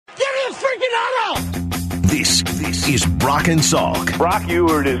freaking auto! This is Brock and Salk. Brock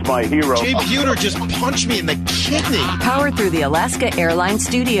Ewert is my hero. Jay Buhner just punched me in the kidney. Powered through the Alaska Airlines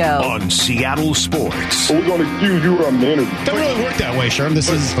studio. On Seattle Sports. We're going to accuse you of the interview. Doesn't really work that way, Sherm. This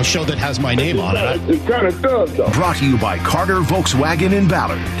is a show that has my name on it. It kind of does, though. Brought to you by Carter, Volkswagen, and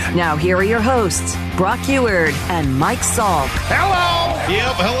Ballard. Now here are your hosts, Brock Ewert and Mike Salk. Hello!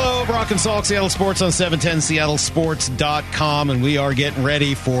 Yep, hello, Brock and Salk, Seattle Sports on 710 seattlesports.com, and we are getting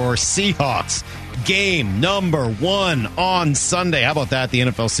ready for Seahawks game number 1 on Sunday. How about that? The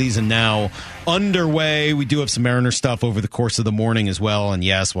NFL season now underway. We do have some Mariner stuff over the course of the morning as well. And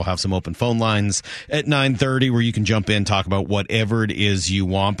yes, we'll have some open phone lines at 9:30 where you can jump in, talk about whatever it is you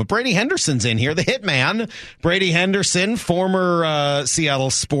want. But Brady Henderson's in here, the hitman. Brady Henderson, former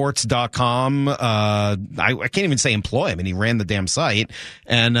seattlesports.com. I can't even say employee. I mean, he ran the damn site.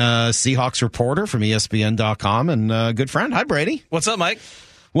 And Seahawks reporter from ESPN.com and good friend. Hi, Brady. What's up, Mike?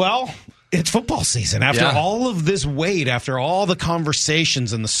 Well, it's football season. After all of this wait, after all the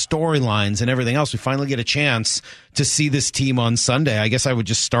conversations and the storylines and everything else, we finally get a chance to see this team on Sunday. I guess I would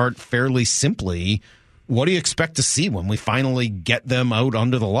just start fairly simply. What do you expect to see when we finally get them out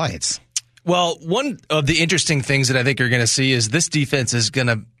under the lights? Well, one of the interesting things that I think you're going to see is this defense is going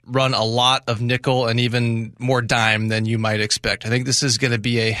to run a lot of nickel and even more dime than you might expect. I think this is going to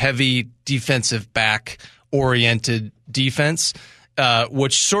be a heavy defensive back-oriented defense.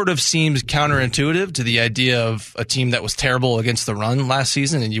 Which sort of seems counterintuitive to the idea of a team that was terrible against the run last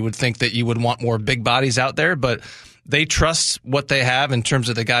season, and you would think that you would want more big bodies out there, but they trust what they have in terms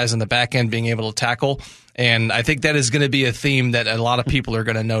of the guys on the back end being able to tackle, and I think that is going to be a theme that a lot of people are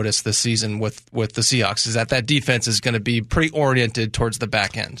going to notice this season with the Seahawks, is that defense is going to be pretty oriented towards the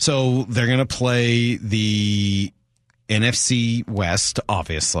back end. So they're going to play the NFC West,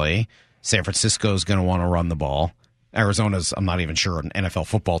 obviously. San Francisco is going to want to run the ball. Arizona's, I'm not even sure, an NFL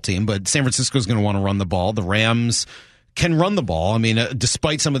football team, but San Francisco's going to want to run the ball. The Rams can run the ball. I mean,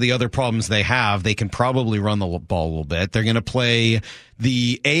 despite some of the other problems they have, they can probably run the ball a little bit. They're going to play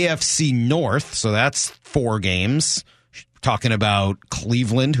the AFC North, so that's 4 games. Talking about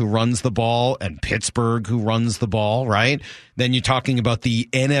Cleveland, who runs the ball, and Pittsburgh, who runs the ball, right? Then you're talking about the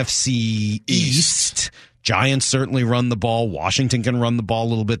NFC East. Giants certainly run the ball. Washington can run the ball a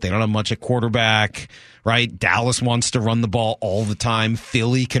little bit. They don't have much at quarterback, right? Dallas wants to run the ball all the time.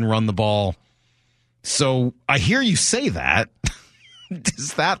 Philly can run the ball. So I hear you say that.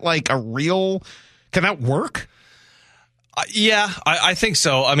 Is that like a real, can that work? Yeah, I think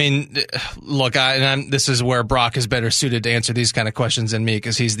so. I mean, look, this is where Brock is better suited to answer these kind of questions than me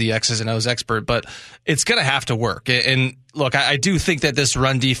because he's the X's and O's expert, but it's going to have to work. And look, I do think that this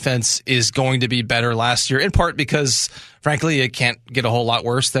run defense is going to be better last year, in part because, frankly, it can't get a whole lot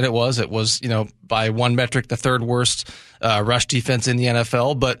worse than it was. It was, by one metric, the 3rd worst rush defense in the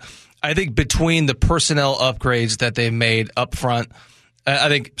NFL. But I think between the personnel upgrades that they've made up front, I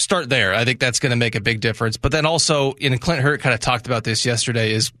think start there. I think that's going to make a big difference. But then also, Clint Hurt kind of talked about this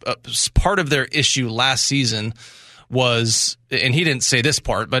yesterday, is part of their issue last season was, and he didn't say this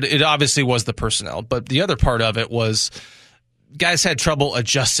part, but it obviously was the personnel. But the other part of it was guys had trouble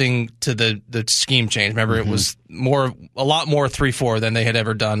adjusting to the scheme change. Remember, it was a lot more 3-4 than they had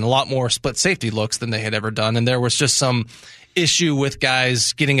ever done, a lot more split safety looks than they had ever done. And there was just some issue with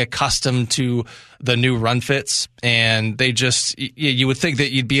guys getting accustomed to the new run fits, and they just, you would think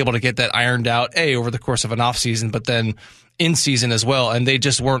that you'd be able to get that ironed out over the course of an off season, but then in season as well, and they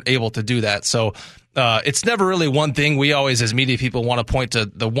just weren't able to do that. So it's never really one thing. We always, as media people, want to point to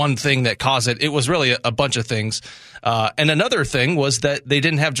the one thing that caused it. It was really a bunch of things. And another thing was that they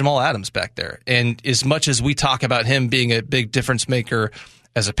didn't have Jamal Adams back there. And as much as we talk about him being a big difference maker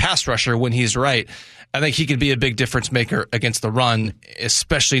as a pass rusher when he's right, I think he could be a big difference maker against the run,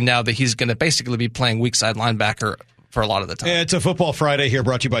 especially now that he's going to basically be playing weak side linebacker for a lot of the time. Yeah, it's a Football Friday here,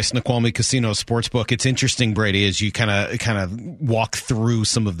 brought to you by Snoqualmie Casino Sportsbook. It's interesting, Brady, as you kind of walk through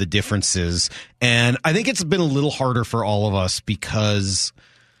some of the differences. And I think it's been a little harder for all of us because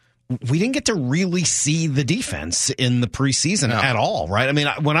we didn't get to really see the defense in the preseason at all, right? I mean,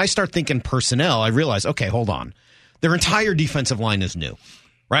 when I start thinking personnel, I realize, okay, hold on. Their entire defensive line is new.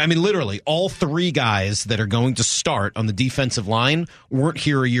 Right? I mean, literally, all 3 guys that are going to start on the defensive line weren't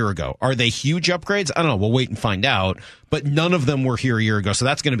here a year ago. Are they huge upgrades? I don't know. We'll wait and find out. But none of them were here a year ago, so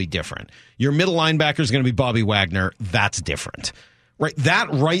that's going to be different. Your middle linebacker is going to be Bobby Wagner. That's different. Right?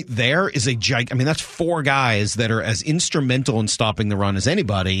 That right there is that's 4 guys that are as instrumental in stopping the run as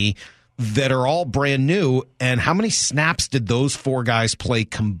anybody that are all brand new. And how many snaps did those 4 guys play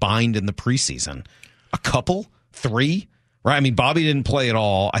combined in the preseason? A couple? 3? right? I mean, Bobby didn't play at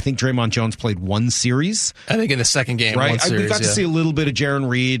all. I think Draymond Jones played one series. I think in the second game, right? one series, we got to see a little bit of Jaron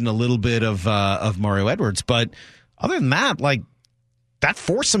Reed and a little bit of Mario Edwards. But other than that, like, that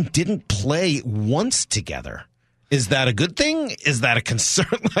foursome didn't play once together. Is that a good thing? Is that a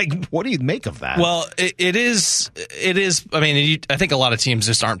concern? Like, what do you make of that? Well, it is. I mean, I think a lot of teams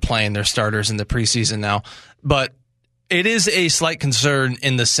just aren't playing their starters in the preseason now. But it is a slight concern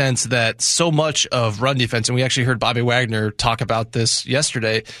in the sense that so much of run defense, and we actually heard Bobby Wagner talk about this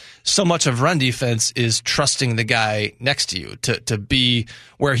yesterday, so much of run defense is trusting the guy next to you to be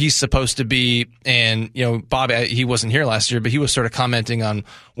where he's supposed to be. And, you know, Bobby, he wasn't here last year, but he was sort of commenting on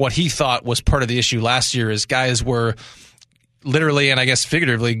what he thought was part of the issue last year is guys were literally and I guess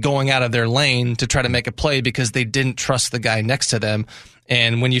figuratively going out of their lane to try to make a play because they didn't trust the guy next to them.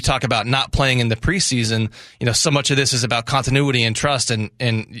 And when you talk about not playing in the preseason, you know, so much of this is about continuity and trust,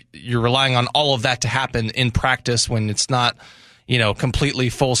 and you're relying on all of that to happen in practice when it's not, you know, completely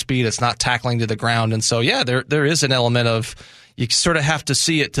full speed. It's not tackling to the ground. And so, yeah, there is an element of you sort of have to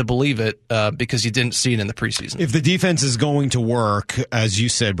see it to believe it because you didn't see it in the preseason. If the defense is going to work, as you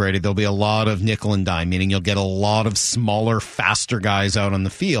said, Brady, there'll be a lot of nickel and dime, meaning you'll get a lot of smaller, faster guys out on the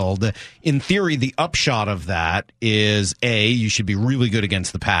field. In theory, the upshot of that is, A, you should be really good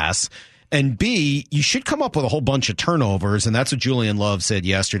against the pass, and B, you should come up with a whole bunch of turnovers, and that's what Julian Love said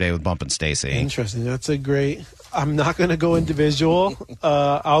yesterday with Bump and Stacy. Interesting. That's a great... I'm not going to go individual.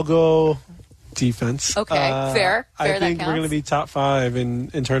 I'll go... defense. Okay, fair. I think we're going to be top 5 in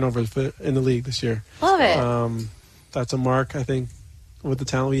turnovers in the league this year. Love it. That's a mark, I think, with the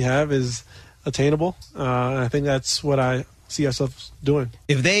talent we have is attainable. I think that's what I see ourselves doing.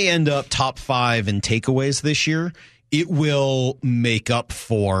 If they end up top 5 in takeaways this year, it will make up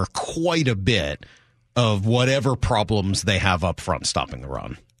for quite a bit of whatever problems they have up front stopping the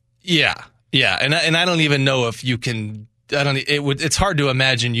run. Yeah. And I don't even know if you can... It's hard to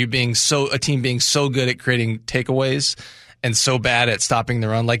imagine a team being so good at creating takeaways and so bad at stopping the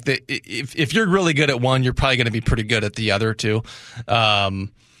run. Like if you're really good at one, you're probably going to be pretty good at the other too.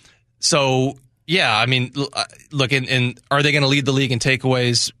 So yeah, I mean, look, and are they going to lead the league in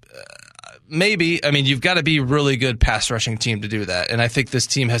takeaways? Maybe. I mean, you've got to be a really good pass rushing team to do that, and I think this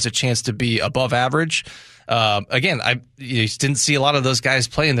team has a chance to be above average. Again, you didn't see a lot of those guys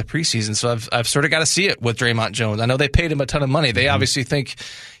play in the preseason, so I've sort of got to see it with Draymond Jones. I know they paid him a ton of money. They obviously think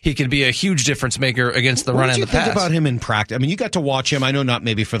he could be a huge difference maker against the run and the pass. What did you think about him in practice? I mean, you got to watch him. I know not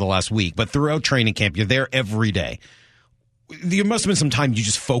maybe for the last week, but throughout training camp, you're there every day. There must have been some time you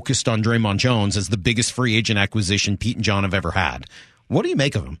just focused on Draymond Jones as the biggest free agent acquisition Pete and John have ever had. What do you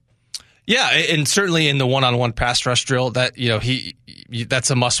make of him? Yeah, and certainly in the one-on-one pass rush drill, that that's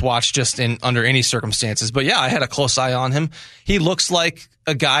a must-watch just under any circumstances. But yeah, I had a close eye on him. He looks like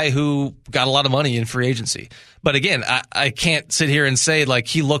a guy who got a lot of money in free agency. But again, I can't sit here and say like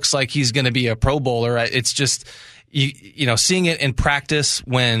he looks like he's going to be a Pro Bowler. It's just seeing it in practice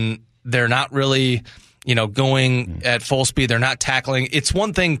when they're not really going at full speed, they're not tackling. It's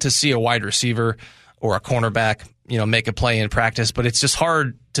one thing to see a wide receiver or a cornerback make a play in practice, but it's just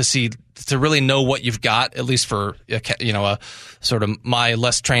hard to really know what you've got, at least for a sort of my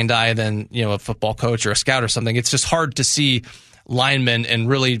less trained eye than a football coach or a scout or something. It's just hard to see linemen and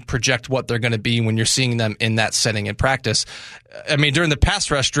really project what they're going to be when you're seeing them in that setting in practice. I mean, during the pass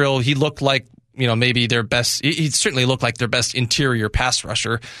rush drill, he looked like maybe their best. He certainly looked like their best interior pass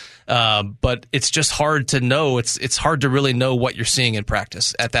rusher. But it's just hard to know. It's hard to really know what you're seeing in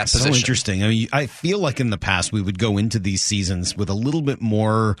practice at that position. So interesting. I mean, I feel like in the past we would go into these seasons with a little bit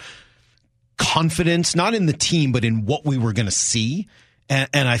more confidence, not in the team, but in what we were going to see.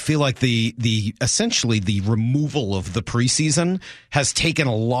 And I feel like the essentially the removal of the preseason has taken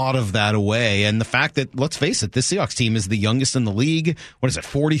a lot of that away. And the fact that, let's face it, this Seahawks team is the youngest in the league. What is it?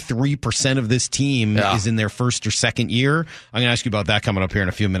 43% of this team is in their first or second year. I'm going to ask you about that coming up here in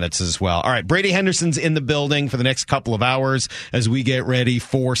a few minutes as well. All right. Brady Henderson's in the building for the next couple of hours as we get ready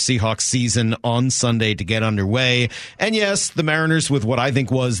for Seahawks season on Sunday to get underway. And yes, the Mariners with what I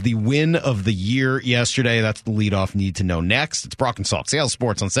think was the win of the year yesterday. That's the leadoff need to know next. It's Brock and Salk. Sales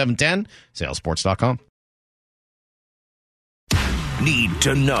Sports on 710, salesports.com. Need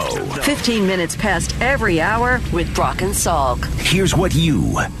to know. 15 minutes past every hour with Brock and Salk. Here's what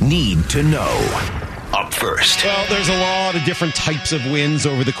you need to know. Up first. Well, there's a lot of different types of wins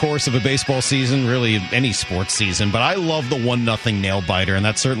over the course of a baseball season, really any sports season, but I love the 1-0 nail biter, and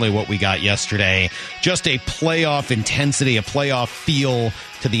that's certainly what we got yesterday. Just a playoff intensity, a playoff feel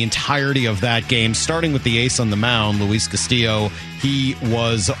to the entirety of that game, starting with the ace on the mound, Luis Castillo. He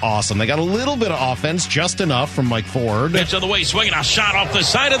was awesome. They got a little bit of offense, just enough from Mike Ford. Pitch on the way, swinging a shot off the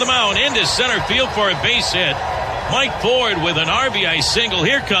side of the mound into center field for a base hit. Mike Ford with an RBI single.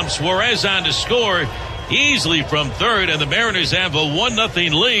 Here comes Suarez on to score easily from third, and the Mariners have a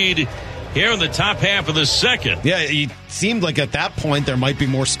 1-0 lead here in the top half of the second. Yeah, it seemed like at that point there might be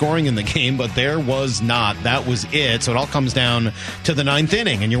more scoring in the game, but there was not. That was it. So it all comes down to the ninth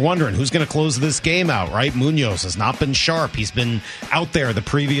inning, and you're wondering who's going to close this game out, right? Munoz has not been sharp. He's been out there the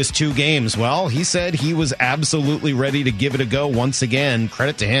previous two games. Well, he said he was absolutely ready to give it a go once again.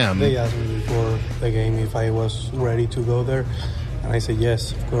 Credit to him. They asked me before the game if I was ready to go there, and I said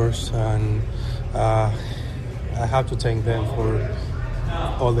yes, of course. And I have to thank them for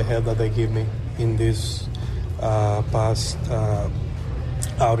all the help that they give me in this past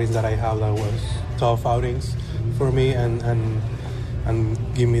outings that I have. That was tough outings for me, and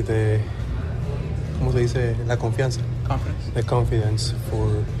give me the ¿cómo se dice? La confianza, the confidence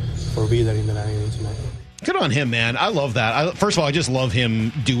for be there in the 9th tonight. Good on him, man. I love that. First of all, I just love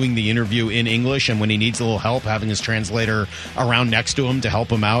him doing the interview in English, and when he needs a little help, having his translator around next to him to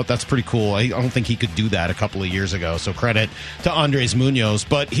help him out. That's pretty cool. I don't think he could do that a couple of years ago, so credit to Andres Munoz.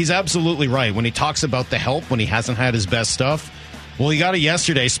 But he's absolutely right. When he talks about the help, when he hasn't had his best stuff, well, he got it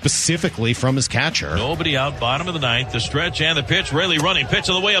yesterday specifically from his catcher. Nobody out, bottom of the 9th. The stretch and the pitch. Raley running. Pitch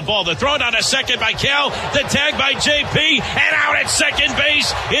on the way of ball. The throw down to second by Cal. The tag by JP. And out at second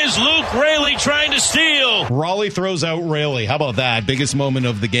base is Luke Raley trying to steal. Raleigh throws out Raley. How about that? Biggest moment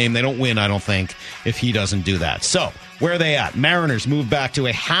of the game. They don't win, I don't think, if he doesn't do that. So, where are they at? Mariners move back to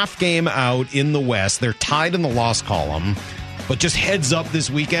a half game out in the West. They're tied in the loss column. But just heads up this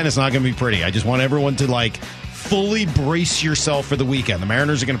weekend, it's not going to be pretty. I just want everyone to, fully brace yourself for the weekend. The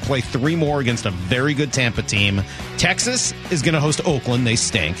Mariners are going to play 3 more against a very good Tampa team. Texas is going to host Oakland. They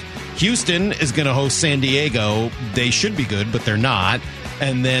stink. Houston is going to host San Diego. They should be good, but they're not.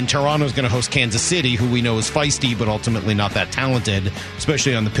 And then Toronto is going to host Kansas City, who we know is feisty, but ultimately not that talented,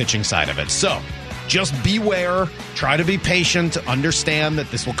 especially on the pitching side of it. So, just beware. Try to be patient. Understand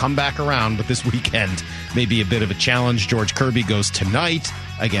that this will come back around, but this weekend may be a bit of a challenge. George Kirby goes tonight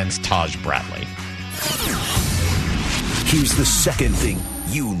against Taj Bradley. Here's the second thing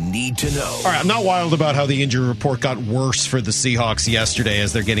you need to know. All right, I'm not wild about how the injury report got worse for the Seahawks yesterday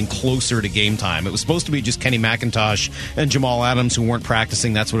as they're getting closer to game time. It was supposed to be just Kenny McIntosh and Jamal Adams who weren't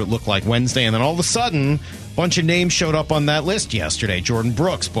practicing. That's what it looked like Wednesday. And then all of a sudden, a bunch of names showed up on that list yesterday. Jordan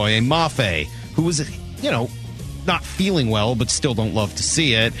Brooks, Boye Mafe, who was, not feeling well, but still don't love to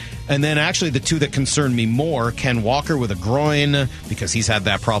see it. And then actually the two that concern me more, Ken Walker with a groin, because he's had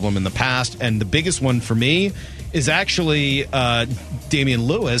that problem in the past. And the biggest one for me is actually Damian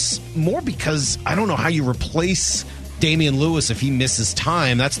Lewis, more because I don't know how you replace Damian Lewis if he misses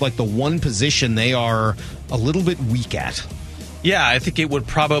time. That's like the one position they are a little bit weak at. Yeah, I think it would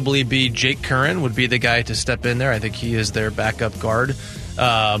probably be Jake Curran would be the guy to step in there. I think he is their backup guard.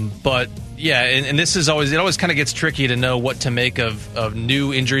 But yeah, and this is always kind of gets tricky to know what to make of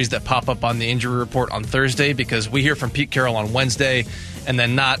new injuries that pop up on the injury report on Thursday, because we hear from Pete Carroll on Wednesday and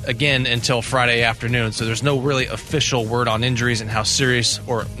then not again until Friday afternoon. So there's no really official word on injuries and how serious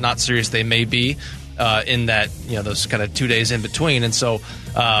or not serious they may be in that, those kind of 2 days in between. And so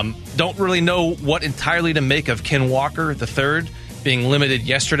don't really know what entirely to make of Ken Walker III being limited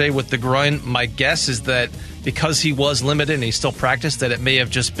yesterday with the groin. My guess is that because he was limited and he still practiced, that it may have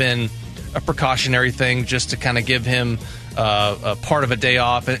just been a precautionary thing just to kind of give him a part of a day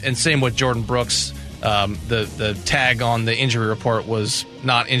off. And same with Jordan Brooks. The tag on the injury report was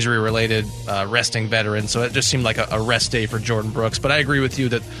not injury related, resting veteran. So it just seemed like a rest day for Jordan Brooks. But I agree with you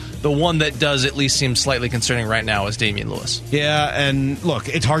that the one that does at least seem slightly concerning right now is Damian Lewis. Yeah, and look,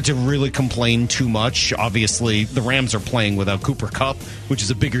 it's hard to really complain too much. Obviously, the Rams are playing without Cooper Kupp, which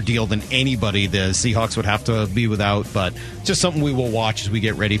is a bigger deal than anybody the Seahawks would have to be without. But just something we will watch as we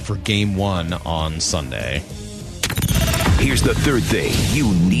get ready for Game 1 on Sunday. Here's the third thing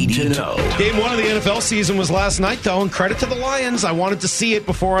you need to know. Game 1 of the NFL season was last night, though, and credit to the Lions. I wanted to see it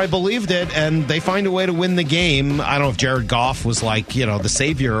before I believed it, and they find a way to win the game. I don't know if Jared Goff was the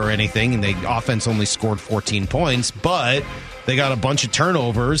savior or anything, and the offense only scored 14 points, but they got a bunch of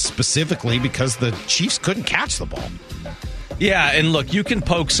turnovers specifically because the Chiefs couldn't catch the ball. Yeah, and look, you can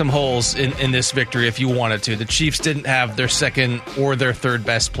poke some holes in this victory if you wanted to. The Chiefs didn't have their second or their third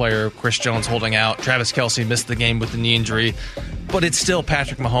best player, Chris Jones, holding out. Travis Kelce missed the game with the knee injury. But it's still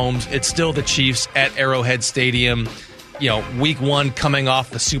Patrick Mahomes. It's still the Chiefs at Arrowhead Stadium. Week 1 coming off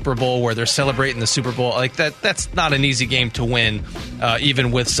the Super Bowl where they're celebrating the Super Bowl. That's not an easy game to win,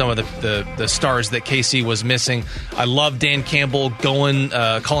 even with some of the stars that KC was missing. I love Dan Campbell calling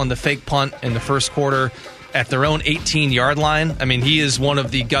the fake punt in the first quarter. at their own 18-yard line. I mean, he is one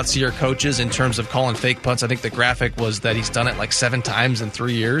of the gutsier coaches in terms of calling fake punts. I think the graphic was that he's done it like 7 times in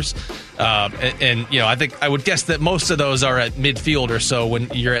 3 years. And I think I would guess that most of those are at midfield or so when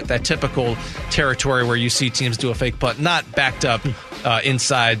you're at that typical territory where you see teams do a fake punt, not backed up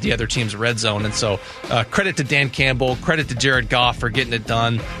inside the other team's red zone. And so credit to Dan Campbell, credit to Jared Goff for getting it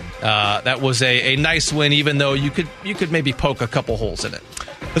done. That was a nice win, even though you could maybe poke a couple holes in it.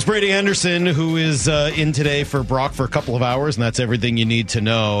 That's Brady Henderson, who is in today for Brock for a couple of hours, and that's everything you need to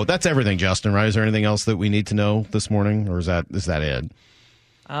know. That's everything, Justin, right? Is there anything else that we need to know this morning, or is that it?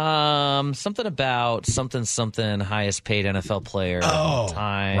 Something about something highest paid NFL player of all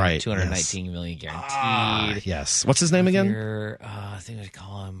time. Right, $219 million guaranteed. Yes. What's his name again? I think I'd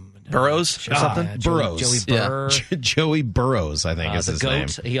call him Burrows or something. Burrows. Joey Burr. Joey Burrows, I think is his name.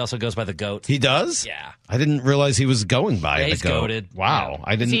 He also goes by the GOAT. He does? Yeah. I didn't realize he was going by the he's GOAT. goated. Wow. Yeah.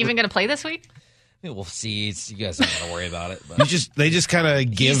 I didn't. Is he even going to play this week? We'll see. You guys don't got to worry about it. But They just kind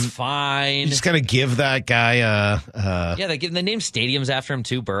of give. He's fine. You just kind of give that guy. Yeah, they name stadiums after him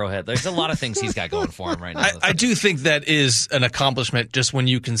too. Burrowhead. There's a lot of things he's got going for him right now. I do think that is an accomplishment just when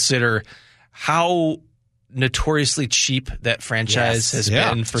you consider how notoriously cheap that franchise has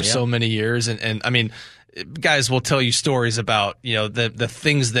been for so many years. And I mean, guys will tell you stories about, the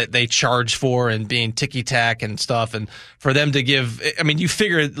things that they charge for and being ticky-tack and stuff. And for them to give, I mean, you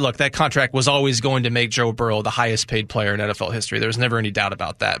figure, look, that contract was always going to make Joe Burrow the highest paid player in NFL history. There was never any doubt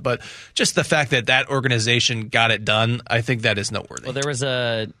about that. But just the fact that organization got it done, I think that is noteworthy. Well, there was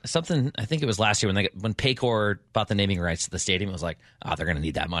something, I think it was last year when Paycor bought the naming rights to the stadium. It was like, they're going to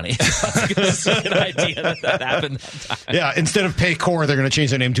need that money. That's a good idea that happened that time. Yeah, instead of Paycor, they're going to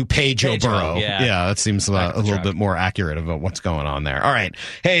change their name to Pay Joe Burrow. Yeah, that seems a little bit more accurate about what's going on there. All right.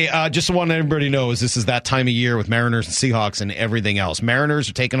 Hey, just want everybody knows this is that time of year with Mariners and Seahawks and everything else. Mariners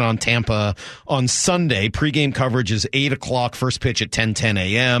are taking on Tampa on Sunday. Pre-game coverage is 8 o'clock, first pitch at 10:10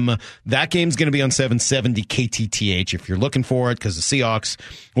 a.m. That game's going to be on 770 KTTH if you're looking for it, because the Seahawks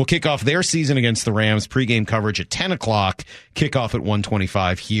will kick off their season against the Rams. Pre-game coverage at 10 o'clock, kickoff at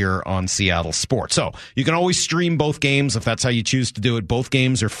 1:25 here on Seattle Sports. So you can always stream both games if that's how you choose to do it. Both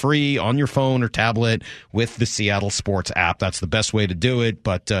games are free on your phone or tablet with the Seattle Sports app. That's the best way to do it.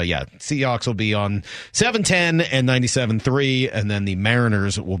 But Seahawks will be on 710 and 97.3, and then the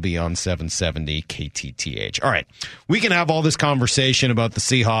Mariners will be on 770 KTTH. All right. We can have all this conversation about the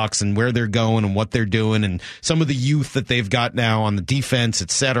Seahawks and where they're going and what they're doing and some of the youth that they've got now on the defense,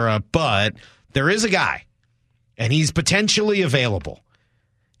 etc. But there is a guy, and he's potentially available,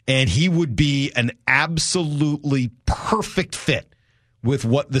 and he would be an absolutely perfect fit with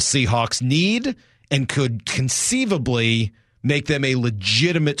what the Seahawks need and could conceivably make them a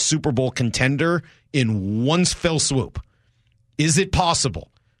legitimate Super Bowl contender in one fell swoop. Is it possible?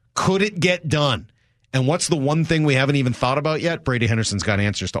 Could it get done? And what's the one thing we haven't even thought about yet? Brady Henderson's got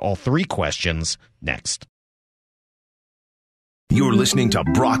answers to all 3 questions next. You're listening to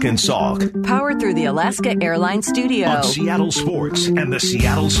Brock and Salk Powered through the Alaska Airlines Studio. on Seattle Sports and the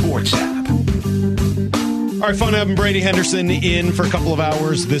Seattle Sports app. All right, fun having Brady Henderson in for a couple of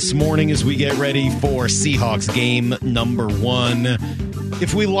hours this morning as we get ready for Seahawks game number 1.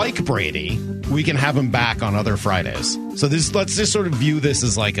 If we like Brady, we can have him back on other Fridays. So let's just sort of view this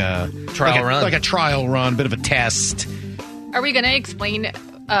as like a trial run. Like a trial run, bit of a test. Are we going to explain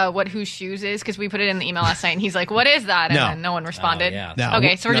what Whose Shoes is? Because we put it in the email last night, and he's like, what is that? And then no one responded. No.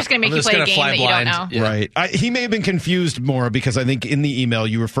 Okay, so we're just going to make you play a game that you don't know. Yeah. Right. He may have been confused more because I think in the email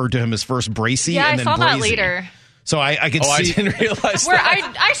you referred to him as first Bracey and then I saw that Brazy. later. So I could see. I didn't realize Where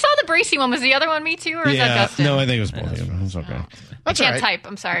that. I saw the Bracey one. Was the other one me too, or is that Justin? No, I think it was both of you. It's okay. That's I all can't right. type.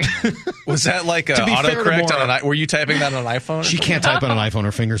 I'm sorry. Was that like an be fair to autocorrect Maura- on an were you typing that on an iPhone? She can't type on an iPhone.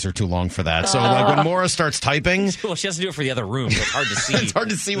 Her fingers are too long for that. So like when Maura starts typing, Well, she has to do it for the other room, so it's hard to see. it's hard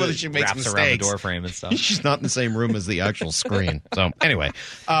to see whether she makes wraps mistakes. around the door frame and stuff. She's not in the same room as the actual screen. So anyway,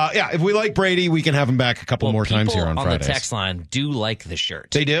 if we like Brady, we can have him back a couple more times here on Fridays. The text line do like the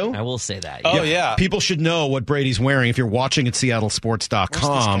shirt. They do? I will say that. Oh, yeah. People should know what Brady's wearing. If you're watching at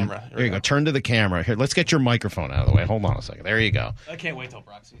SeattleSports.com, camera? there you go. Turn to the camera. Here, let's get your microphone out of the way. Hold on a second. There you go. I can't wait till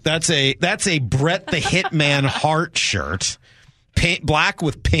Brock sees That's a Brett the Hitman Hart shirt. Black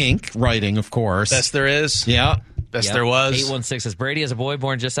with pink writing, of course. Best there is. Yeah. Best there was. 816 says Brady is a boy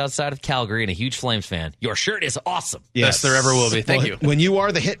born just outside of Calgary and a huge Flames fan. Your shirt is awesome. Yes. Best there ever will be. Thank you. When you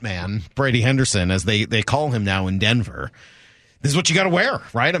are the Hitman, Brady Henderson, as they call him now in Denver, this is what you got to wear,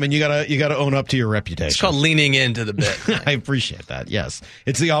 right? I mean, you got to own up to your reputation. It's called leaning into the bit. I appreciate that. Yes,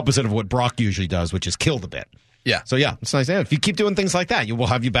 it's the opposite of what Brock usually does, which is kill the bit. Yeah. So, yeah, it's nice. Yeah, if you keep doing things like that, we'll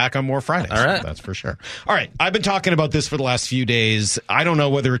have you back on more Fridays. All right. That's for sure. All right. I've been talking about this for the last few days. I don't know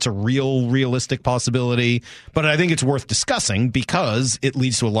whether it's a realistic possibility, but I think it's worth discussing because it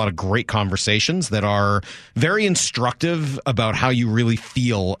leads to a lot of great conversations that are very instructive about how you really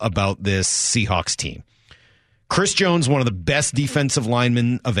feel about this Seahawks team. Chris Jones, one of the best defensive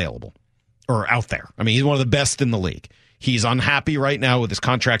linemen available or out there. I mean, he's one of the best in the league. He's unhappy right now with his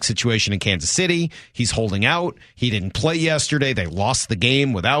contract situation in Kansas City. He's holding out. He didn't play yesterday. They lost the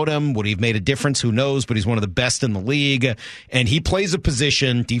game without him. Would he have made a difference? Who knows? But he's one of the best in the league. And he plays a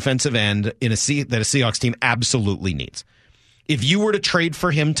position, defensive end, that a Seahawks team absolutely needs. If you were to trade for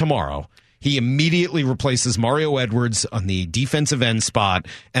him tomorrow, he immediately replaces Mario Edwards on the defensive end spot,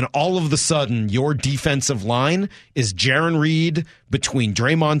 and all of a sudden, your defensive line is Jaron Reed between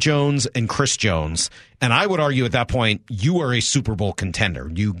Draymond Jones and Chris Jones. And I would argue at that point, you are a Super Bowl contender.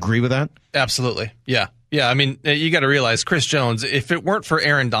 Do you agree with that? Absolutely. Yeah. Yeah. I mean, you got to realize Chris Jones, if it weren't for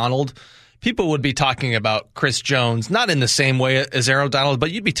Aaron Donald, people would be talking about Chris Jones, not in the same way as Aaron Donald,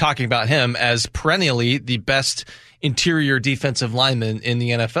 but you'd be talking about him as perennially the best interior defensive lineman in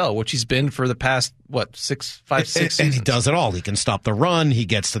the NFL, which he's been for the past, 6 seasons. And he does it all. He can stop the run. He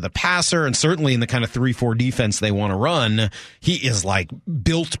gets to the passer. And certainly in the kind of 3-4 defense they want to run, he is like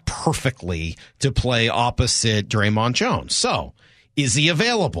built perfectly to play opposite Draymond Jones. So is he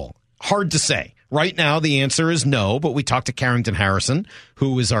available? Hard to say. Right now, the answer is no, but we talked to Carrington Harrison,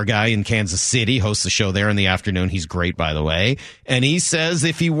 who is our guy in Kansas City, hosts the show there in the afternoon. He's great, by the way. And he says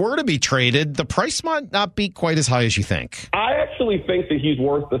if he were to be traded, the price might not be quite as high as you think. I actually think that he's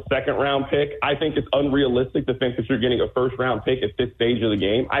worth the second-round pick. I think it's unrealistic to think that you're getting a first-round pick at this stage of the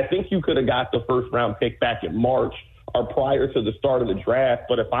game. I think you could have got the first-round pick back in March or prior to the start of the draft.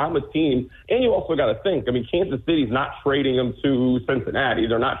 But if I'm a team, and you also got to think, I mean, Kansas City's not trading him to Cincinnati.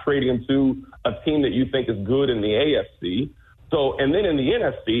 They're not trading him to a team that you think is good in the AFC. So, and then in the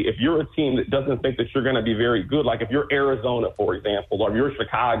NFC, if you're a team that doesn't think that you're going to be very good, like if you're Arizona, for example, or you're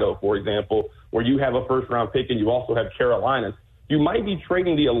Chicago, for example, where you have a first-round pick and you also have Carolina, you might be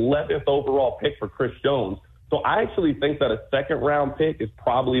trading the 11th overall pick for Chris Jones. So I actually think that a second-round pick is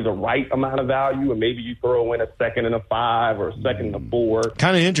probably the right amount of value, and maybe you throw in a second and a 5 or a second and a 4.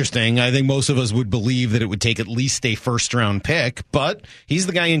 Kind of interesting. I think most of us would believe that it would take at least a first-round pick, but he's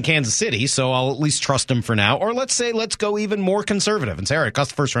the guy in Kansas City, so I'll at least trust him for now. Or let's go even more conservative and say, all right,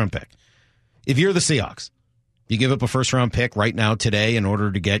 cost a first-round pick. If you're the Seahawks, you give up a first-round pick right now today in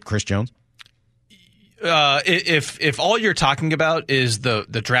order to get Chris Jones? If all you're talking about is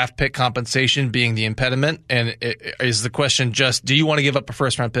the draft pick compensation being the impediment, and is the question just, do you want to give up a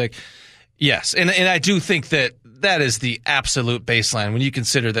first round pick? Yes. And I do think that is the absolute baseline when you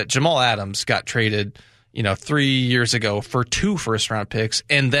consider that Jamal Adams got traded, 3 years ago for 2 first round picks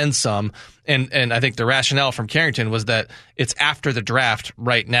and then some. And I think the rationale from Carrington was that it's after the draft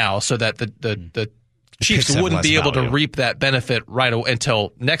right now so that the Chiefs wouldn't be able to reap that benefit right away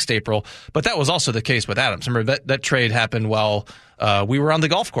until next April. But that was also the case with Adams. Remember, that trade happened while we were on the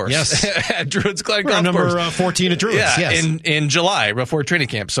golf course. Yes. At Druids Glen Golf number Course. 14 at Druids, yeah, yes. In July, before training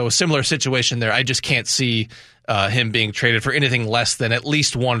camp. So a similar situation there. I just can't see him being traded for anything less than at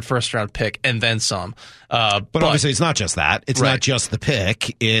least 1 first-round pick and then some. But obviously it's not just that. It's not just the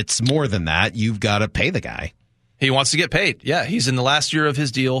pick. It's more than that. You've got to pay the guy. He wants to get paid. Yeah, he's in the last year of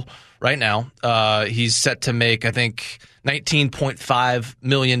his deal right now. He's set to make, I think, $19.5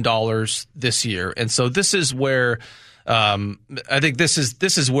 million this year. And so this is where I think this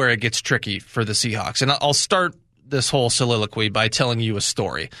is where it gets tricky for the Seahawks. And I'll start this whole soliloquy by telling you a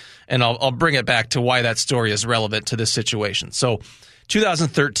story. And I'll bring it back to why that story is relevant to this situation. So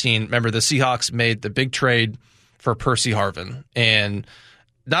 2013, remember, the Seahawks made the big trade for Percy Harvin. And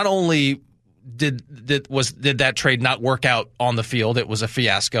not only did that trade not work out on the field, it was a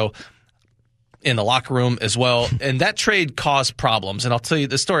fiasco in the locker room as well. And that trade caused problems. And I'll tell you,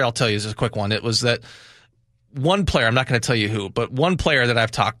 the story I'll tell you is a quick one. It was that one player, I'm not going to tell you who, but one player that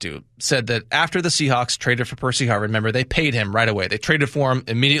I've talked to said that after the Seahawks traded for Percy Harvin, remember, they paid him right away. They traded for him,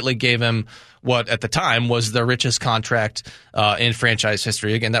 immediately gave him what at the time was the richest contract in franchise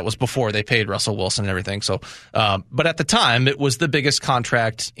history. Again, that was before they paid Russell Wilson and everything. So, but at the time, it was the biggest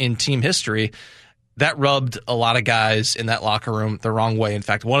contract in team history. That rubbed a lot of guys in that locker room the wrong way. In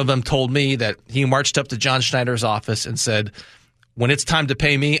fact, one of them told me that he marched up to John Schneider's office and said, when it's time to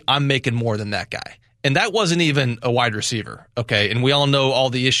pay me, I'm making more than that guy. And that wasn't even a wide receiver, okay? And we all know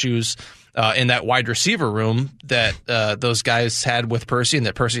all the issues in that wide receiver room that those guys had with Percy and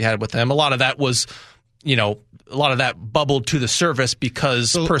that Percy had with them. A lot of that was, a lot of that bubbled to the surface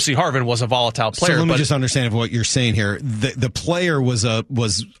because Percy Harvin was a volatile player. So let me just understand what you're saying here. The player was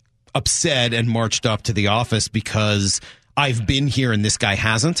upset and marched up to the office because I've been here and this guy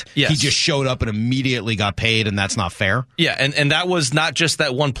hasn't. Yes. He just showed up and immediately got paid, and that's not fair. Yeah, and that was not just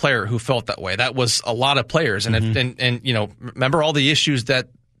that one player who felt that way. That was a lot of players. And and you know, remember all the issues that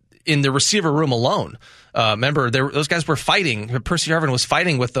in the receiver room alone. Remember, those guys were fighting. Percy Harvin was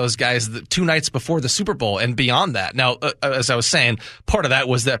fighting with those guys 2 nights before the Super Bowl and beyond that. Now, as I was saying, part of that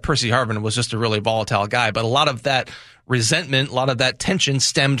was that Percy Harvin was just a really volatile guy, but a lot of that resentment, a lot of that tension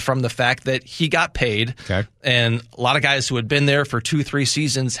stemmed from the fact that he got paid. Okay. And a lot of guys who had been there for 2-3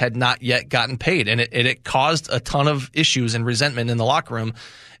 seasons had not yet gotten paid. And it caused a ton of issues and resentment in the locker room.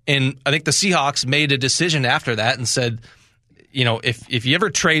 And I think the Seahawks made a decision after that and said, you know, if you ever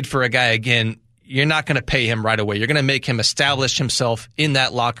trade for a guy again, you're not going to pay him right away. You're going to make him establish himself in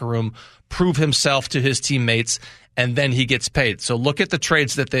that locker room, prove himself to his teammates, and then he gets paid. So look at the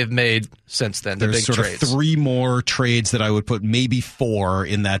trades that they've made since then. The There's big sort trades. of 3 more trades that I would put, maybe 4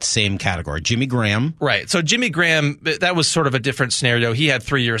 in that same category. Jimmy Graham. Right. So Jimmy Graham, that was sort of a different scenario. He had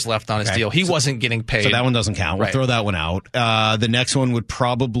 3 years left on his deal. He wasn't getting paid. So that one doesn't count. We'll Right. throw that one out. The next one would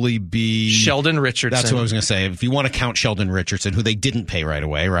probably be Sheldon Richardson. That's what I was going to say. If you want to count Sheldon Richardson, who they didn't pay right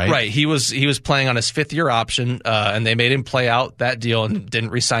away, right? Right. He was playing on his 5th-year option, and they made him play out that deal and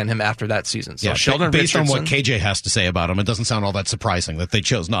didn't re-sign him after that season. So Yeah, Sheldon based Richardson, on what KJ has to say about him, it doesn't sound all that surprising that they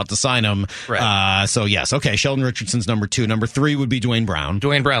chose not to sign him. Right. So yes, okay. Sheldon Richardson's number 2. Number 3 would be Dwayne Brown.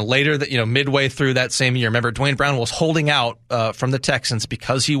 Dwayne Brown later, midway through that same year. Remember, Dwayne Brown was holding out from the Texans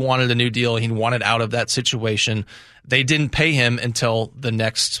because he wanted a new deal. He wanted out of that situation. They didn't pay him until the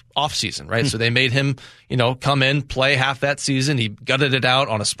next offseason, right? So they made him, come in, play half that season. He gutted it out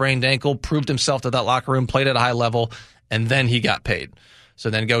on a sprained ankle, proved himself to that locker room, played at a high level, and then he got paid.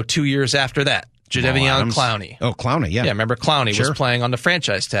 So then go 2 years after that. Jadeveon Clowney. Oh, Clowney, yeah. Yeah, remember Clowney Sure. was playing on the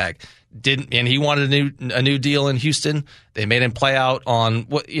franchise tag. And he wanted a new deal in Houston. They made him play out on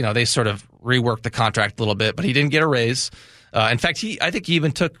what they sort of reworked the contract a little bit, but he didn't get a raise. In fact, I think he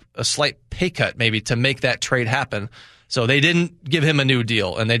even took a slight pay cut maybe to make that trade happen. So they didn't give him a new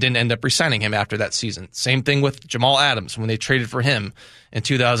deal, and they didn't end up re-signing him after that season. Same thing with Jamal Adams when they traded for him in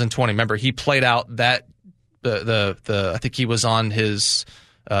 2020. Remember, he played out that I think he was on his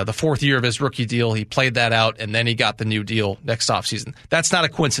the 4th year of his rookie deal. He played that out, and then he got the new deal next offseason. That's not a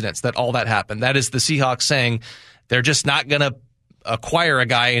coincidence that all that happened. That is the Seahawks saying they're just not going to acquire a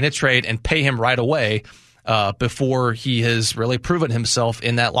guy in a trade and pay him right away before he has really proven himself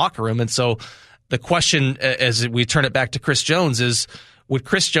in that locker room. And so the question, as we turn it back to Chris Jones, is would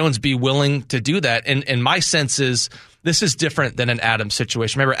Chris Jones be willing to do that? And my sense is this is different than an Adams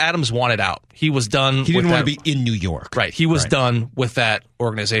situation. Remember, Adams wanted out. He was done. He didn't want to be in New York. Right. He was done with that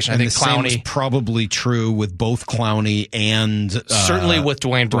organization. And I think the same Clowney. is probably true with both Clowney and Certainly with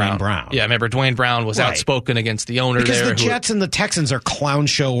Dwayne Brown. Yeah, remember, Dwayne Brown was outspoken against the owner because there. The Jets and the Texans are clown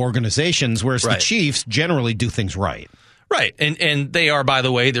show organizations, whereas the Chiefs generally do things right. Right. And they are, by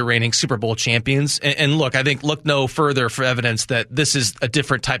the way, the reigning Super Bowl champions. And look, I think look no further for evidence that this is a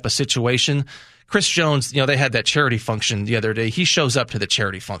different type of situation. Chris Jones, they had that charity function the other day. He shows up to the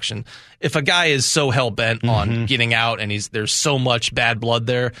charity function. If a guy is so hell-bent on getting out and there's so much bad blood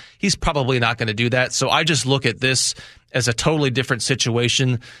there, he's probably not going to do that. So I just look at this as a totally different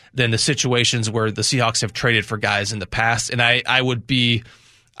situation than the situations where the Seahawks have traded for guys in the past. And I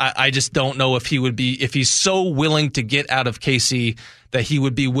just don't know if he's so willing to get out of KC that he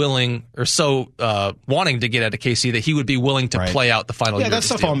would be willing, or so wanting to get out of KC that he would be willing to play out the final year. Yeah, that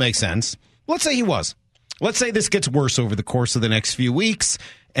stuff all makes sense. Let's say he was. Let's say this gets worse over the course of the next few weeks,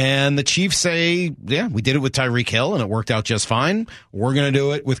 and the Chiefs say, yeah, we did it with Tyreek Hill, and it worked out just fine. We're going to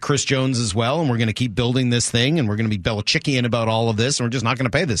do it with Chris Jones as well, and we're going to keep building this thing, and we're going to be Belichickian about all of this, and we're just not going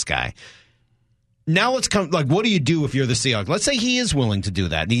to pay this guy. Now let's come. What do you do if you're the Seahawks? Let's say he is willing to do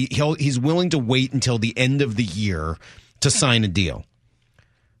that. He's willing to wait until the end of the year to sign a deal.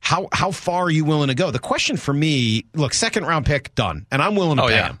 How far are you willing to go? The question for me, look, 2nd round pick, done, and I'm willing to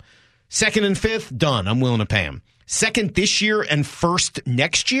pay him. 2nd and 5th, done. I'm willing to pay him. 2nd this year and 1st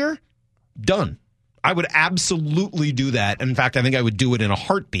next year, done. I would absolutely do that. In fact, I think I would do it in a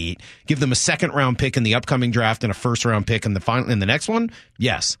heartbeat. Give them a 2nd round pick in the upcoming draft and a 1st round pick in the next one.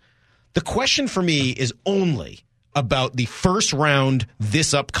 Yes. The question for me is only about the 1st round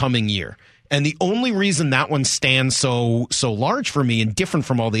this upcoming year. And the only reason that one stands so large for me and different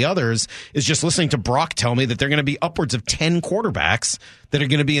from all the others is just listening to Brock tell me that they're going to be upwards of 10 quarterbacks that are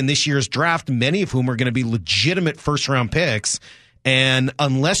going to be in this year's draft, many of whom are going to be legitimate 1st round picks. And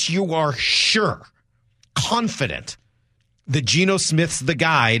unless you are confident that Geno Smith's the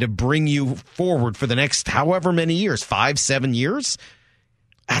guy to bring you forward for the next however many years, 5-7 years,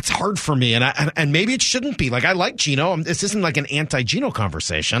 That's hard for me, and maybe it shouldn't be. Like, I like Geno. This isn't like an anti-Geno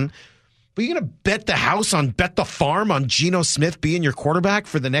conversation. But you're going to bet the house on bet the farm on Geno Smith being your quarterback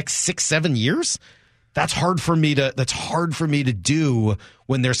for the next 6-7 years? That's hard for me to do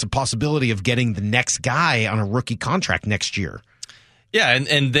when there's a possibility of getting the next guy on a rookie contract next year. Yeah,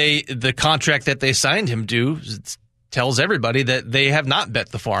 and the contract that they signed him to tells everybody that they have not bet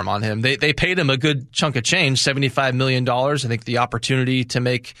the farm on him. They paid him a good chunk of change, $75 million. I think the opportunity to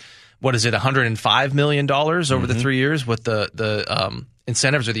make, $105 million over the 3 years with the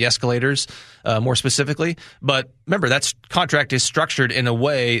incentives or the escalators, more specifically. But remember, that contract is structured in a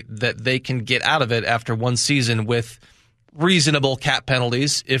way that they can get out of it after one season with reasonable cap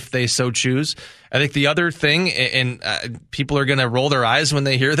penalties if they so choose. I think the other thing, and people are going to roll their eyes when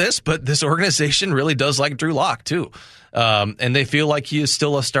they hear this, but this organization really does like Drew Lock too. And they feel like he is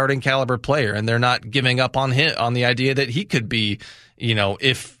still a starting caliber player, and they're not giving up on him, on the idea that he could be,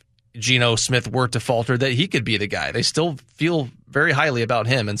 if Geno Smith were to falter, that he could be the guy. They still feel very highly about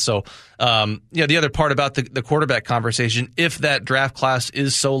him. And so, the other part about the quarterback conversation, if that draft class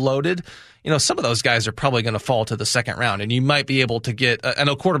is so loaded, some of those guys are probably going to fall to the second round, and you might be able to get, I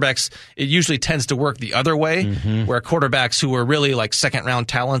know quarterbacks, it usually tends to work the other way, where quarterbacks who are really like second round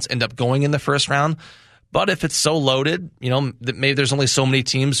talents end up going in the first round. But if it's so loaded, that maybe there's only so many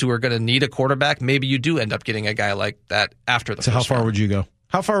teams who are going to need a quarterback, maybe you do end up getting a guy like that after the first round. So how far would you go?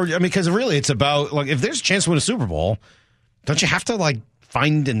 How far would you, because really it's about, like, if there's a chance to win a Super Bowl, don't you have to,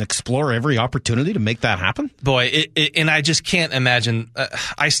 find and explore every opportunity to make that happen? Boy, and I just can't imagine.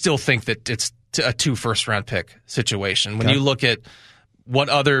 I still think that it's a 2 first-round pick situation. When you look at what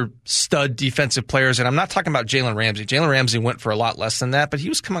other stud defensive players, and I'm not talking about Jalen Ramsey. Jalen Ramsey went for a lot less than that, but he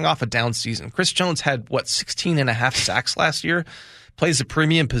was coming off a down season. Chris Jones had, 16 and a half sacks last year, plays a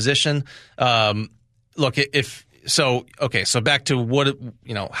premium position. Look, So back to what,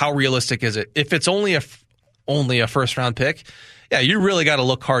 how realistic is it? If it's only a first round pick, yeah, you really got to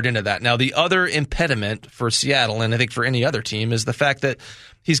look hard into that. Now, the other impediment for Seattle, and I think for any other team, is the fact that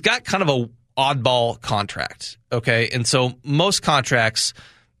he's got kind of a oddball contract. Okay. And so most contracts,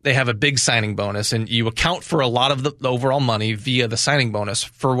 they have a big signing bonus, and you account for a lot of the overall money via the signing bonus.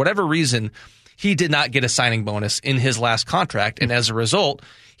 For whatever reason, he did not get a signing bonus in his last contract. And as a result,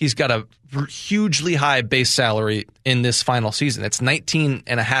 he's got a hugely high base salary in this final season. It's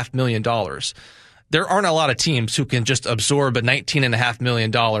 $19.5 million. There aren't a lot of teams who can just absorb a $19.5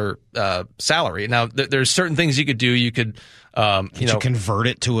 million salary. Now, there's certain things you could do. You could, you convert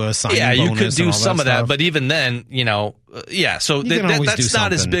it to a signing bonus. Yeah, you could do some of that. But even then, so that's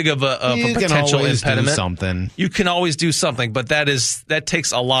not as big of a potential impediment. Do something. You can always do something, but that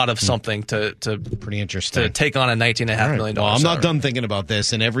takes a lot of something to pretty interesting to take on a $19.5 million. Well, I'm not done thinking about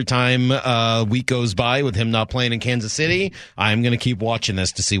this, and every time a week goes by with him not playing in Kansas City, I'm going to keep watching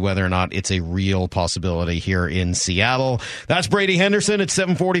this to see whether or not it's a real possibility here in Seattle. That's Brady Henderson at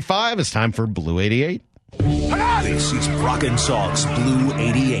 7:45. It's time for Blue 88. This is Brock and Salk's Blue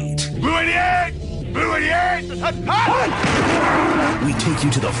 88. Blue 88! Blue 88! We take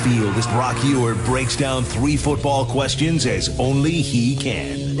you to the field as Brock Ewart breaks down 3 football questions as only he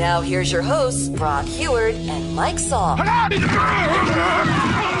can. Now here's your hosts, Brock Ewart and Mike Salk.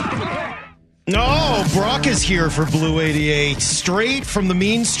 No, Brock is here for Blue 88, straight from the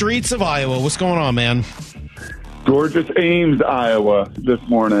mean streets of Iowa. What's going on, man? Gorgeous Ames, Iowa this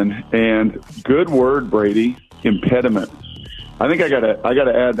morning. And good word, Brady, impediment. I think I gotta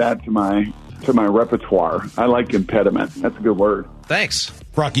add that to my repertoire. I like impediment. That's a good word. Thanks.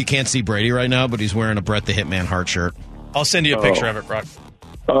 Brock, you can't see Brady right now, but he's wearing a Brett the Hitman Hart shirt. I'll send you a picture of it, Brock.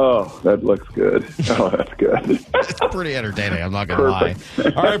 Oh, that looks good. Oh, that's good. It's pretty entertaining, I'm not going to lie.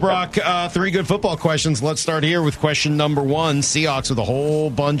 All right, Brock, 3 good football questions. Let's start here with question number 1. Seahawks with a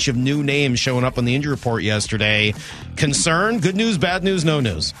whole bunch of new names showing up on the injury report yesterday. Concern? Good news, bad news, no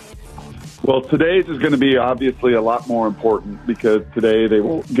news? Well, today's is going to be obviously a lot more important because today they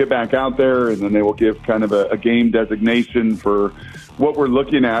will get back out there and then they will give kind of a game designation for what we're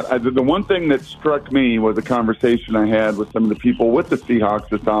looking at. The one thing that struck me was a conversation I had with some of the people with the Seahawks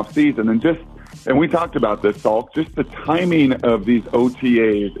this offseason, and we talked about this, Salk, just the timing of these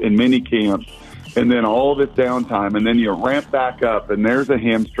OTAs and mini camps and then all this downtime, and then you ramp back up and there's a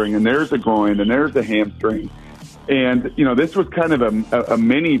hamstring and there's a groin and there's a hamstring. And, this was kind of a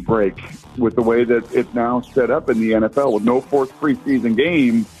mini break with the way that it's now set up in the NFL with no 4th preseason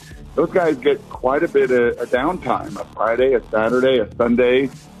game. Those guys get quite a bit of downtime, a Friday, a Saturday, a Sunday.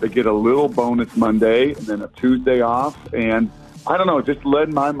 They get a little bonus Monday and then a Tuesday off. And I don't know, it just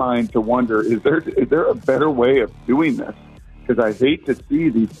led my mind to wonder, is there a better way of doing this? Because I hate to see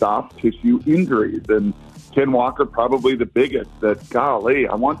these soft tissue injuries. And Ken Walker probably the biggest. That, golly,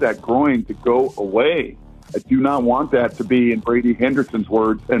 I want that groin to go away. I do not want that to be, in Brady Henderson's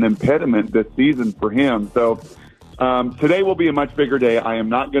words, an impediment this season for him. So today will be a much bigger day. I am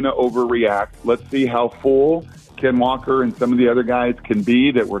not going to overreact. Let's see how full Ken Walker and some of the other guys can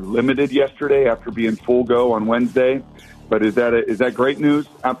be that were limited yesterday after being full go on Wednesday. But is that great news?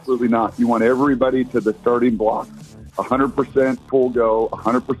 Absolutely not. You want everybody to the starting block, 100% full go,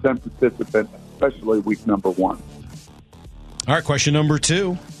 100% participant, especially week number 1. All right, question number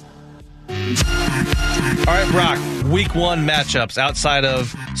 2. All right, Brock, week 1 matchups outside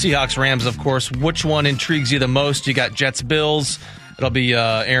of Seahawks-Rams, of course. Which one intrigues you the most? You got Jets-Bills. It'll be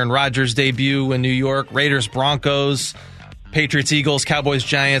Aaron Rodgers' debut in New York. Raiders-Broncos. Patriots-Eagles.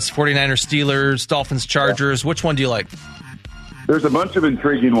 Cowboys-Giants. 49ers-Steelers. Dolphins-Chargers. Which one do you like? There's a bunch of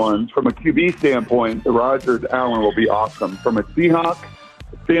intriguing ones. From a QB standpoint, the Rodgers-Allen will be awesome. From a Seahawk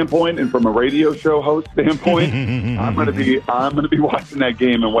standpoint and from a radio show host standpoint, I'm going to be watching that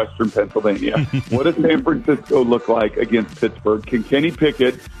game in Western Pennsylvania. What does San Francisco look like against Pittsburgh? Can Kenny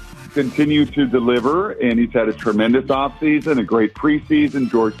Pickett continue to deliver? And he's had a tremendous offseason, a great preseason.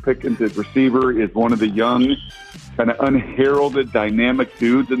 George Pickens, his receiver, is one of the young, kind of unheralded, dynamic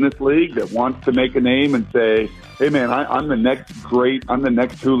dudes in this league that wants to make a name and say, hey, man, I'm the next great. I'm the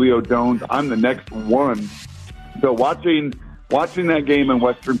next Julio Jones. I'm the next one. So watching that game in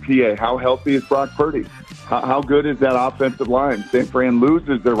Western PA, how healthy is Brock Purdy? How good is that offensive line? San Fran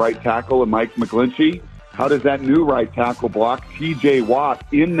loses their right tackle and Mike McGlinchey. How does that new right tackle block T.J. Watt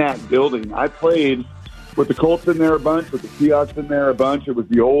in that building? I played with the Colts in there a bunch, with the Seahawks in there a bunch. It was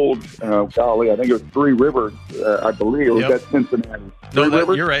the old, I think it was Three Rivers, I believe. Or was that Cincinnati?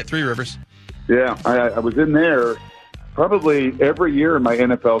 You're right, Three Rivers. Yeah, I was in there probably every year in my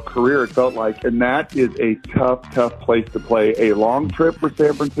NFL career, it felt like, and that is a tough place to play. A long trip for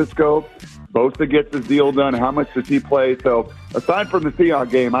San Francisco. Bosa gets his deal done. How much does he play? So aside from the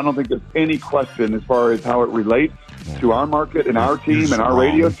Seahawks game, I don't think there's any question as far as how it relates to our market and our team and our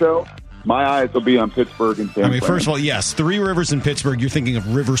radio show. My eyes will be on Pittsburgh and San Fran. First of all, yes, Three Rivers in Pittsburgh. You're thinking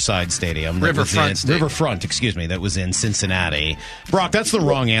of Riverside Stadium. Riverfront, excuse me, that was in Cincinnati. Brock, that's the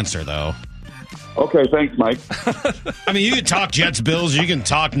wrong answer, though. Okay, thanks, Mike. I mean, you can talk Jets, Bills, you can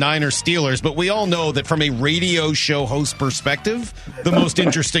talk Niners, Steelers, but we all know that from a radio show host perspective, the most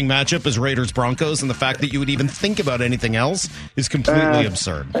interesting matchup is Raiders, Broncos, and the fact that you would even think about anything else is completely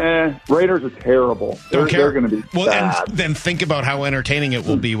absurd. Raiders are terrible. They're going to be bad. And then think about how entertaining it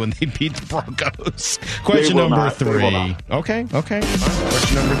will be when they beat the Broncos. Question number 3. Okay.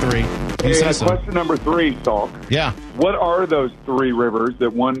 Question number 3. Question number 3, Salk. Yeah. What are those 3 rivers that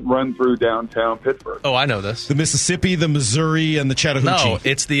run through downtown Pittsburgh? Oh, I know this. The Mississippi, the Missouri, and the Chattahoochee. No,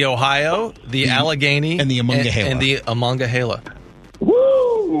 it's the Ohio, the Allegheny, and the Monongahela.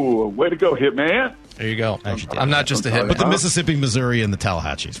 Woo! Way to go, Hitman. There you go. I'm not just a hitman. But the Mississippi, Missouri, and the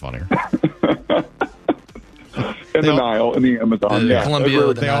Tallahatchie is funnier. And the Nile and the Amazon. The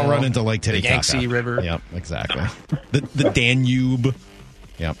Columbia. They all run into Lake Titicaca. The Yangtze River. Yep, exactly. the Danube.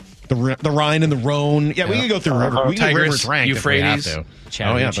 Yep. The Rhine and the Rhone. Yeah, we can go through rivers. We can rivers ranked Euphrates. if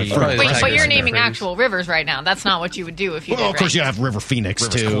we have to. But you're naming actual rivers right now. That's not what you would do if you did of course, you have River Phoenix,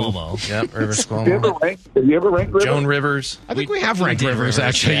 too. Cuomo. Yep, River Cuomo. Have you ever ranked rivers? Joan Rivers. I think we have ranked rivers,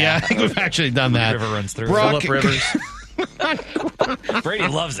 actually. Yeah, I think we've actually done that. River runs through. Phillip Rivers. Brady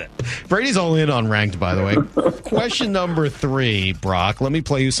loves it. Brady's all in on ranked, by the way. Question number 3, Brock. Let me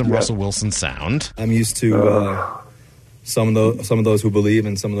play you some Russell Wilson sound. I'm used to some of those who believe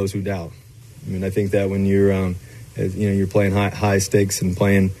and some of those who doubt. I mean, I think that when you're you're playing high stakes and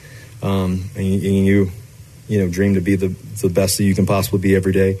playing and you dream to be the best that you can possibly be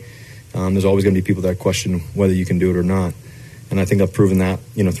every day, there's always going to be people that question whether you can do it or not. And I think I've proven that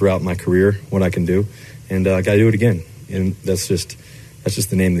throughout my career what I can do, and I got to do it again. And that's just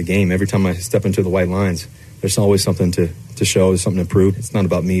the name of the game. Every time I step into the white lines, there's always something to show, something to prove. It's not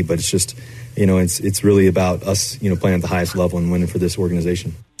about me, but it's just it's really about us playing at the highest level and winning for this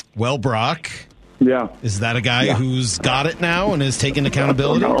organization. Well, Brock. Yeah. Is that a guy who's got it now and is taking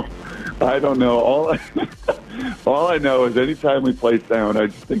accountability? I don't know. All I know is anytime we play sound, I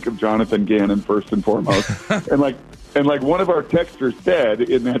just think of Jonathan Gannon first and foremost. and like one of our texters said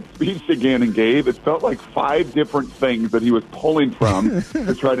in that speech that Gannon gave, it felt like 5 different things that he was pulling from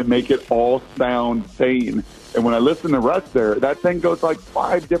to try to make it all sound sane. And when I listen to Russ there, that thing goes like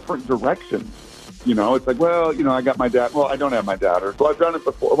 5 different directions. It's like, I got my dad. Well, I don't have my dad. Or, well, I've done it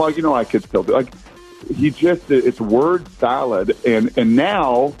before. Well, I could still do it. Like, it's word salad. And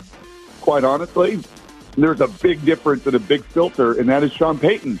now, quite honestly, there's a big difference and a big filter, and that is Sean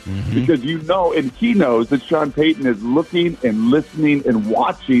Payton. Mm-hmm. Because and he knows that Sean Payton is looking and listening and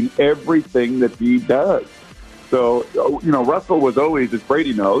watching everything that he does. So, Russell was always, as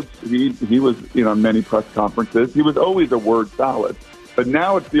Brady knows, he was, in many press conferences, he was always a word salad. But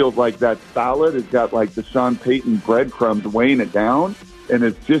now it feels like that salad has got like the Sean Payton breadcrumbs weighing it down, and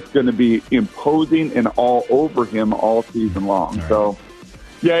it's just going to be imposing and all over him all season long. Right. So,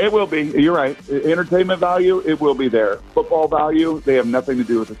 yeah, it will be. You're right. Entertainment value, it will be there. Football value, they have nothing to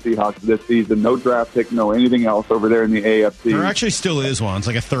do with the Seahawks this season. No draft pick, no anything else over there in the AFC. There actually still is one. It's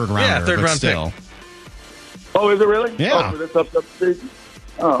like a third rounder. Yeah, third round still. pick. Oh, is it really? Yeah. Oh, for this up season?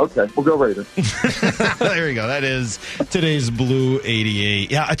 Oh, okay. We'll go Raiders. There you go. That is today's Blue 88.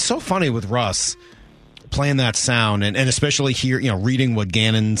 Yeah, it's so funny with Russ playing that sound, and especially here, reading what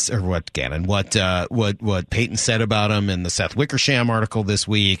Peyton said about him in the Seth Wickersham article this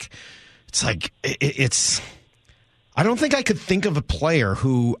week. It's like it's. I don't think I could think of a player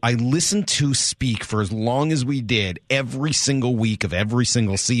who I listened to speak for as long as we did every single week of every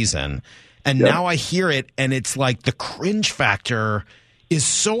single season, and now I hear it, and it's like the cringe factor is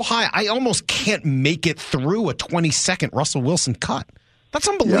so high, I almost can't make it through a 20-second Russell Wilson cut. That's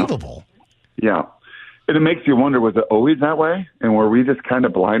unbelievable. Yeah. And it makes you wonder, was it always that way? And were we just kind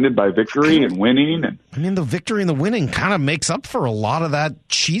of blinded by victory and winning? I mean, the victory and the winning kind of makes up for a lot of that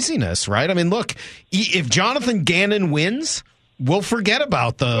cheesiness, right? I mean, look, if Jonathan Gannon wins, we'll forget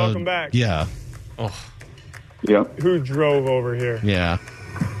about the... Welcome back. Yeah. Oh. Yeah. Who drove over here? Yeah.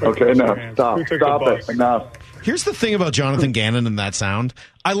 Okay, enough. Stop it. Enough. Here's the thing about Jonathan Gannon and that sound.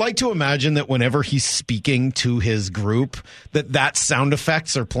 I like to imagine that whenever he's speaking to his group, that sound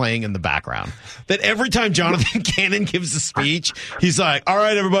effects are playing in the background. That every time Jonathan Gannon gives a speech, he's like, all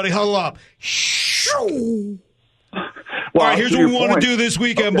right, everybody, huddle up. Shoo. All right, here's what we want to do this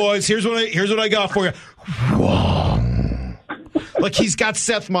weekend, boys. Here's what I got for you. Like he's got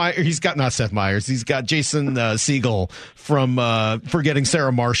not Seth Meyers. He's got Jason Segel from Forgetting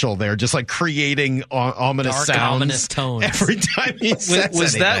Sarah Marshall there, just like creating ominous dark, sounds, ominous tones every time he says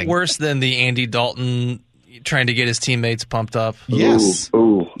Was that anything. worse than the Andy Dalton trying to get his teammates pumped up? Yes.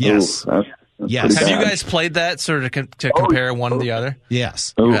 Yes. Yes. Have you guys played that sort of to compare one to the other?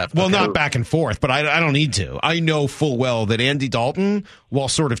 Yes. Well, not back and forth, but I don't need to. I know full well that Andy Dalton, while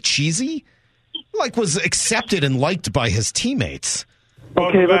sort of cheesy, was accepted and liked by his teammates.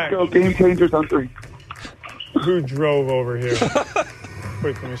 Okay, let's go. Game changers on 3. Who drove over here?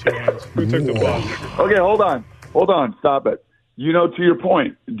 Quick, let me see your hands. Who took the bus? Okay, hold on. Stop it. To your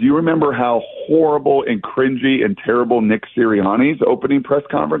point, do you remember how horrible and cringy and terrible Nick Sirianni's opening press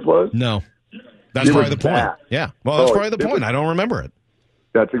conference was? No. That's probably the point. Yeah. Well, that's probably the point. I don't remember it.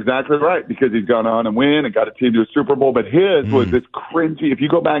 That's exactly right, because he's gone on and win and got a team to a Super Bowl. But his was as cringy. If you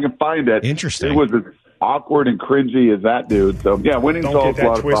go back and find it, interesting. It was as awkward and cringy as that dude. So, yeah, winning solves a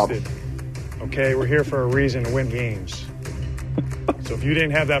lot of problems. Okay, we're here for a reason to win games. So if you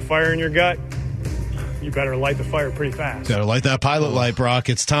didn't have that fire in your gut, you better light the fire pretty fast. Better light that pilot light, Brock.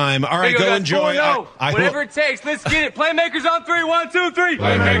 It's time. All right, go enjoy. Whatever it takes. Let's get it. Playmakers on 3. 1, 2, 3.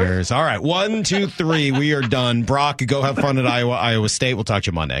 Playmakers. All right, 1, 2, 3. We are done. Brock, go have fun at Iowa State. We'll talk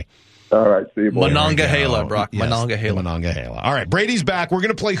to you Monday. All right, see you, boy. Monongahela, Brock. Yes, Monongahela. All right, Brady's back. We're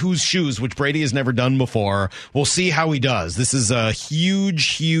going to play Whose Shoes, which Brady has never done before. We'll see how he does. This is a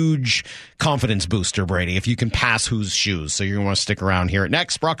huge, huge confidence booster, Brady, if you can pass Whose Shoes. So you're going to want to stick around here.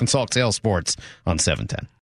 Next, Brock and Salk Sales Sports on 710.